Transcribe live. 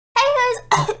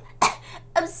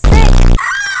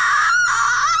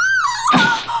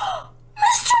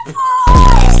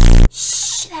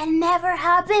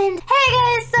happened. Hey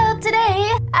guys, so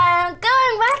today I'm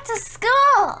going back to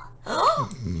school.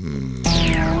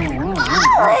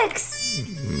 Alex!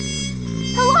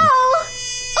 Hello?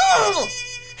 Oh,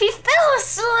 he fell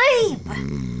asleep.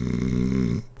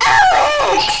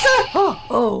 Alex!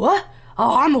 Oh,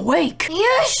 I'm awake.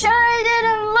 You sure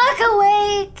didn't look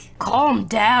awake. Calm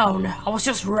down. I was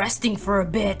just resting for a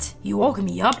bit. You woke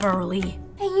me up early.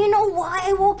 And you know why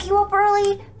I woke you up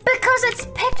early? Because it's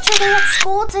picture day at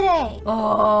school today.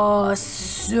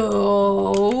 So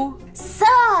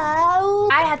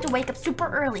I had to wake up super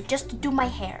early just to do my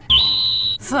hair.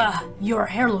 Your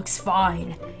hair looks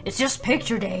fine. It's just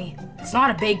picture day. It's not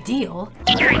a big deal.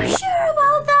 Are you sure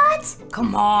about that?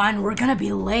 Come on, we're gonna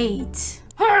be late.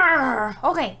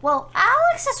 Okay, well,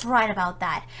 Alex is right about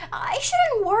that. I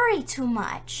shouldn't worry too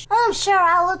much. I'm sure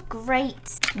I'll look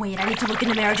great. Wait, I need to look in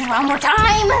the mirror just one more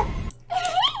time.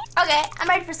 Okay, I'm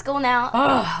ready for school now.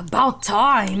 About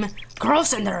time.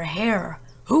 Girls and their hair.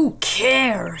 Who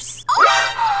cares?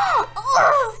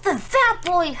 The fat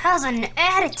boy has an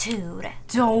attitude.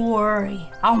 Don't worry.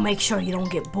 I'll make sure you don't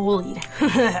get bullied.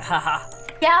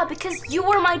 Yeah, because you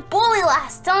were my bully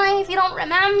last time, if you don't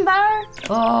remember.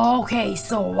 Okay,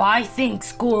 so I think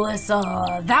school is,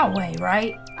 that way,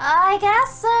 right? I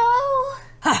guess so.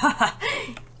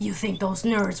 You think those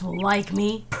nerds will like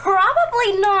me?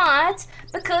 Probably not,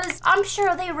 because I'm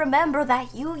sure they remember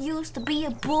that you used to be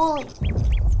a bully.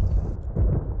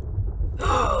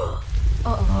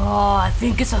 I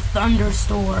think it's a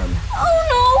thunderstorm. Oh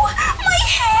no, my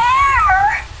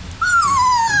hair!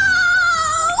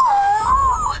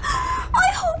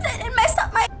 I hope that didn't mess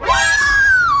up my...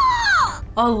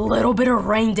 A little bit of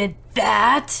rain did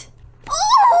that?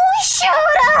 Oh, shut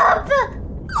up!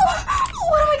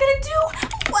 What am I gonna do?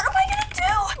 What am I gonna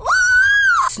do?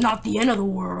 It's not the end of the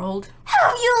world.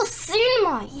 Have you seen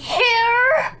my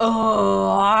hair?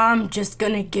 I'm just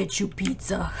gonna get you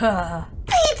pizza.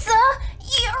 Pizza?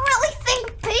 You really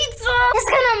think pizza is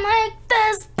gonna make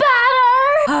this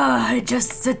better?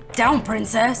 Just sit down,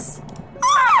 princess.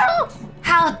 Oh,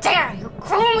 how dare you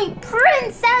call me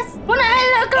princess when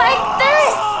I look like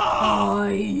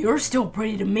this? You're still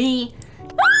pretty to me.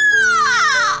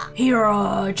 Ah!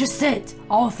 Here, just sit.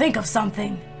 I'll think of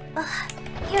something.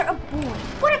 You're a boy.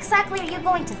 What exactly are you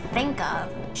going to think of?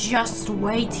 Just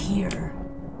wait here.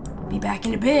 Be back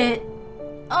in a bit.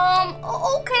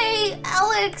 Okay,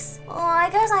 Alex. I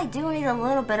guess I do need a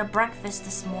little bit of breakfast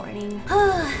this morning.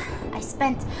 I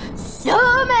spent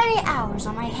so many hours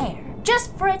on my hair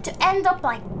just for it to end up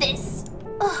like this.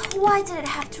 Why did it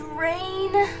have to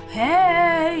rain?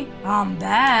 Hey, I'm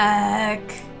back.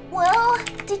 Well,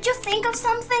 did you think of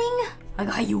something? I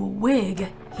got you a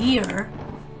wig. Here.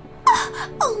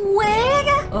 A wig?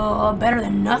 Better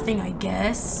than nothing, I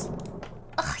guess.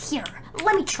 Here,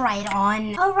 let me try it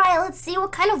on. Alright, let's see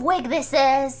what kind of wig this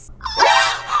is.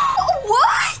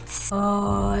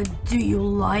 What? Do you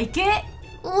like it?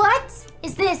 What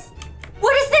is this?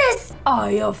 What is this?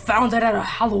 I found it at a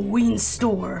Halloween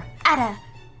store. At a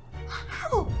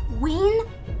Halloween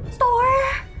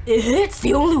store? It's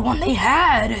the only one they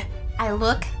had. I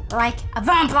look like a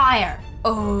vampire.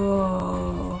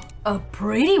 A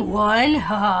pretty one,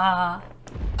 haha.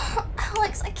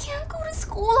 Alex, I can't go to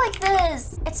school like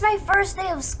this. It's my first day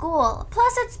of school.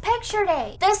 Plus, it's picture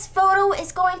day. This photo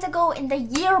is going to go in the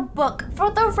yearbook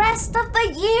for the rest of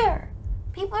the year.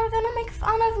 People are gonna make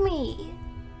fun of me.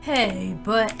 Hey,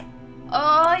 but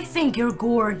I think you're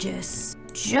gorgeous.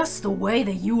 Just the way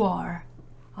that you are.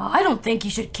 I don't think you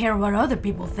should care what other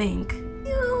people think.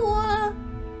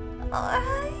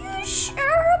 Are you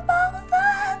sure about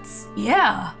that?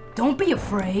 Yeah, don't be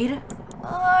afraid.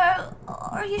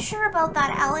 Are you sure about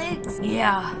that, Alex?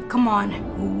 Yeah, come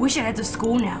on. We should head to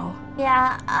school now.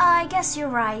 Yeah, I guess you're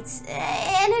right.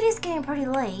 And it is getting pretty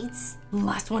late.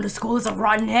 Last one to school is a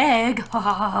rotten egg. Ha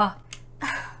ha ha.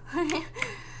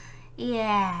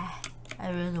 Yeah, I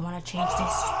really want to change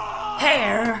this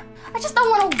hair. I just don't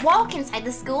want to walk inside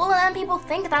the school and then people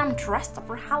think that I'm dressed up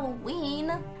for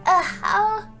Halloween.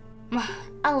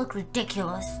 I look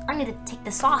ridiculous. I need to take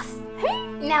this off.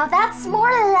 Now that's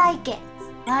more like it.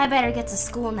 I better get to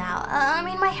school now. I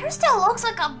mean, my hair still looks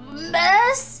like a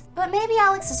mess. But maybe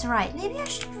Alex is right. Maybe I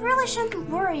really shouldn't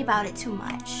worry about it too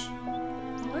much.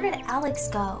 Where did Alex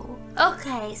go?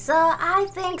 Okay, so I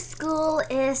think school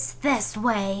is this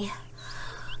way.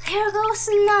 Here goes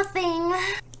nothing.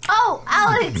 Oh,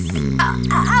 Alex!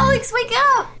 Alex, wake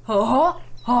up!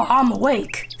 I'm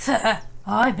awake.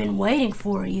 I've been waiting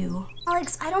for you.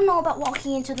 Alex, I don't know about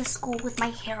walking into the school with my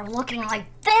hair looking like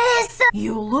this.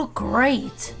 You look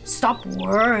great. Stop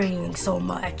worrying so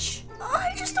much.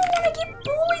 I just don't want to get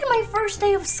bullied my first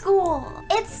day of school.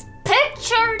 It's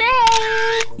picture day!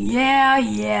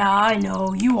 Yeah, I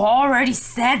know. You already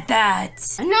said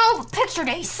that. No, but picture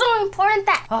day is so important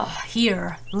that...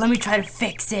 Here, let me try to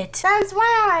fix it. Since when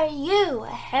are you a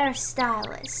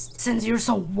hairstylist? Since you're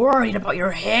so worried about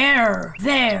your hair.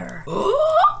 There.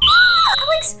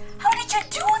 Alex, how did you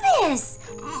do this?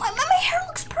 My hair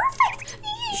looks perfect.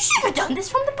 You should have done this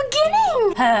from the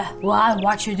beginning. Well, I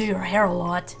watch you do your hair a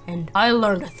lot, and I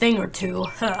learned a thing or two.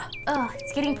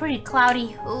 It's getting pretty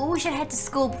cloudy. We should head to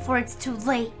school before it's too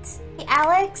late. Hey,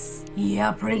 Alex?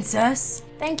 Yeah, princess?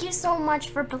 Thank you so much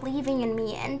for believing in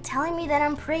me and telling me that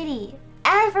I'm pretty.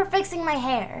 And for fixing my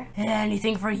hair.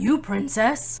 Anything for you,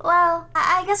 princess? Well,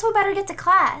 I guess we better get to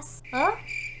class. Huh?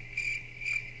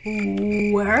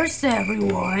 Where's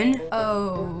everyone?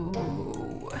 Oh...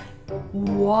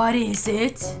 What is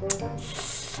it?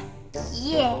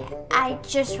 Yeah, I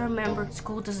just remembered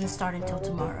school doesn't start until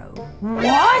tomorrow.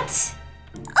 What?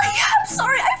 I'm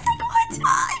sorry, I forgot.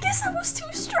 I guess I was too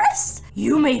stressed.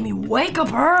 You made me wake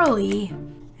up early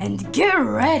and get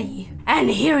ready and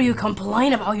hear you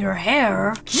complain about your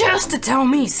hair just to tell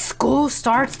me school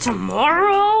starts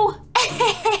tomorrow?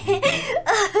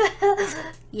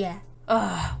 Yeah.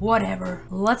 Whatever.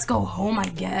 Let's go home, I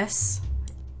guess.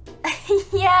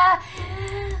 Yeah,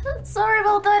 sorry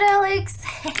about that, Alex.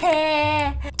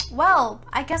 Well,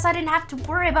 I guess I didn't have to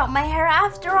worry about my hair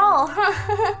after all.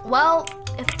 Well,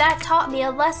 if that taught me a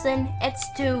lesson, it's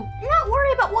to not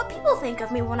worry about what people think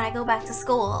of me when I go back to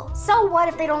school. So what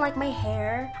if they don't like my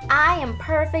hair? I am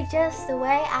perfect just the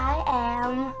way I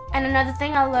am. And another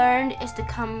thing I learned is to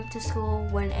come to school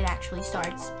when it actually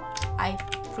starts. I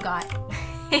forgot.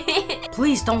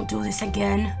 Please don't do this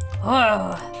again.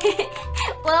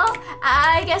 Well,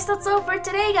 I guess that's all for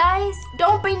today, guys.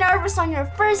 Don't be nervous on your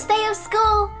first day of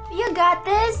school. You got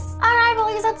this. Alright, well,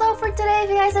 I guess that's all for today. If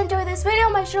you guys enjoyed this video,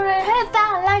 make sure to hit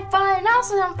that like button.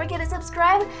 Also, don't forget to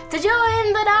subscribe to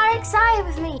join the dark side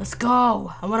with me. Let's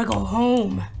go. I want to go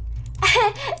home.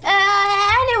 Anyways,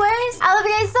 I love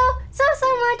you guys so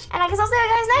much. And I guess I'll see you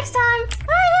guys next time.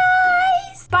 Bye,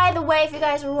 guys. By the way, if you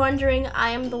guys were wondering, I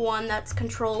am the one that's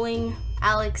controlling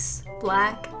Alex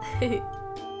Black.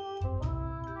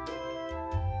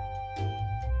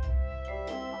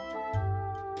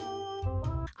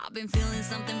 I've been feeling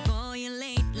something for you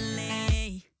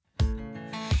lately,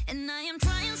 and I am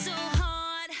trying so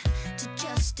hard to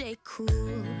just stay cool.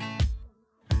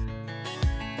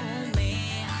 Oh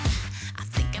man, I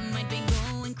think I might be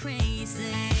going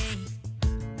crazy,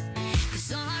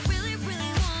 'cause all I really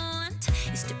want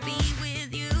is to be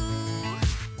with you.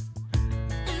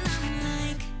 And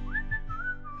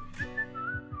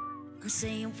I'm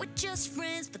saying we're just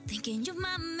friends, but thinking you're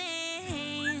my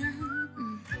man.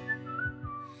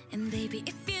 And baby,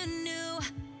 if you knew,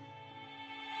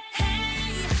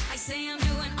 hey, I say I'm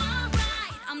doing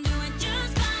alright, I'm doing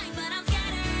just fine, but I'm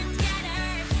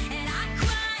scattered, and I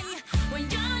cry when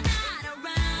you're not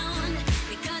around,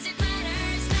 because it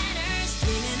matters,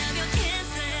 dreaming of your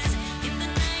kisses in the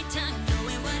nighttime,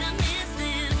 knowing what I'm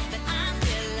missing, but I'm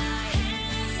still like,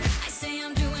 hey, I say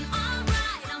I'm doing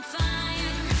alright, I'm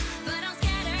fine, but I'm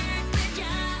scattered, we're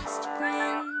just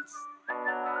friends.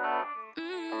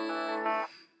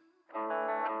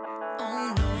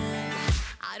 Oh no,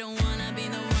 I don't wanna be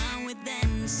the one with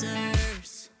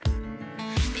answers,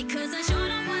 because I sure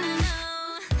don't wanna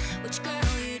know which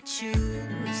girl you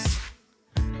choose.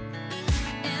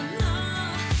 And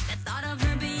no, the thought of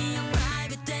her being a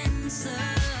private dancer,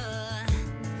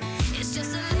 it's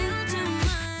just a little too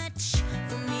much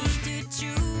for me to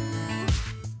chew.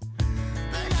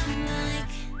 But I'm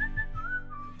like,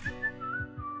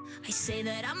 I say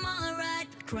that I'm alright,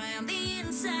 but cry on the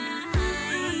inside.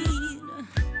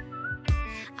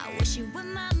 I wish you were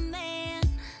my man.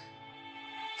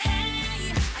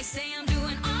 Hey, I say I'm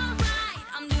doing alright,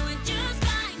 I'm doing just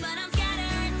fine, but I'm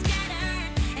scattered,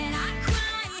 and I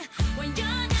cry when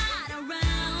you're not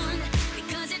around,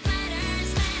 because it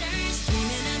matters,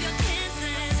 dreaming of your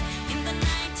kisses in the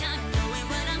nighttime, knowing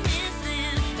what I'm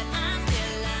missing, but I'm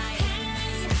still like,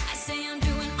 hey, I say I'm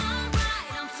doing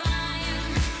alright, I'm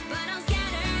fine, but I'm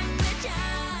scattered, we're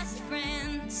just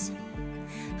friends.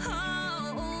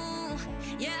 Oh,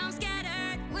 yeah, I'm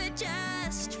scattered, we're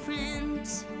just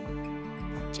friends.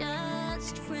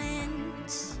 Just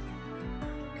friends.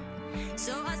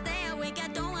 So I stay awake, I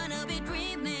don't wanna be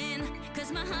dreaming,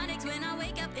 'cause my heart aches when I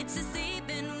wake up, it's a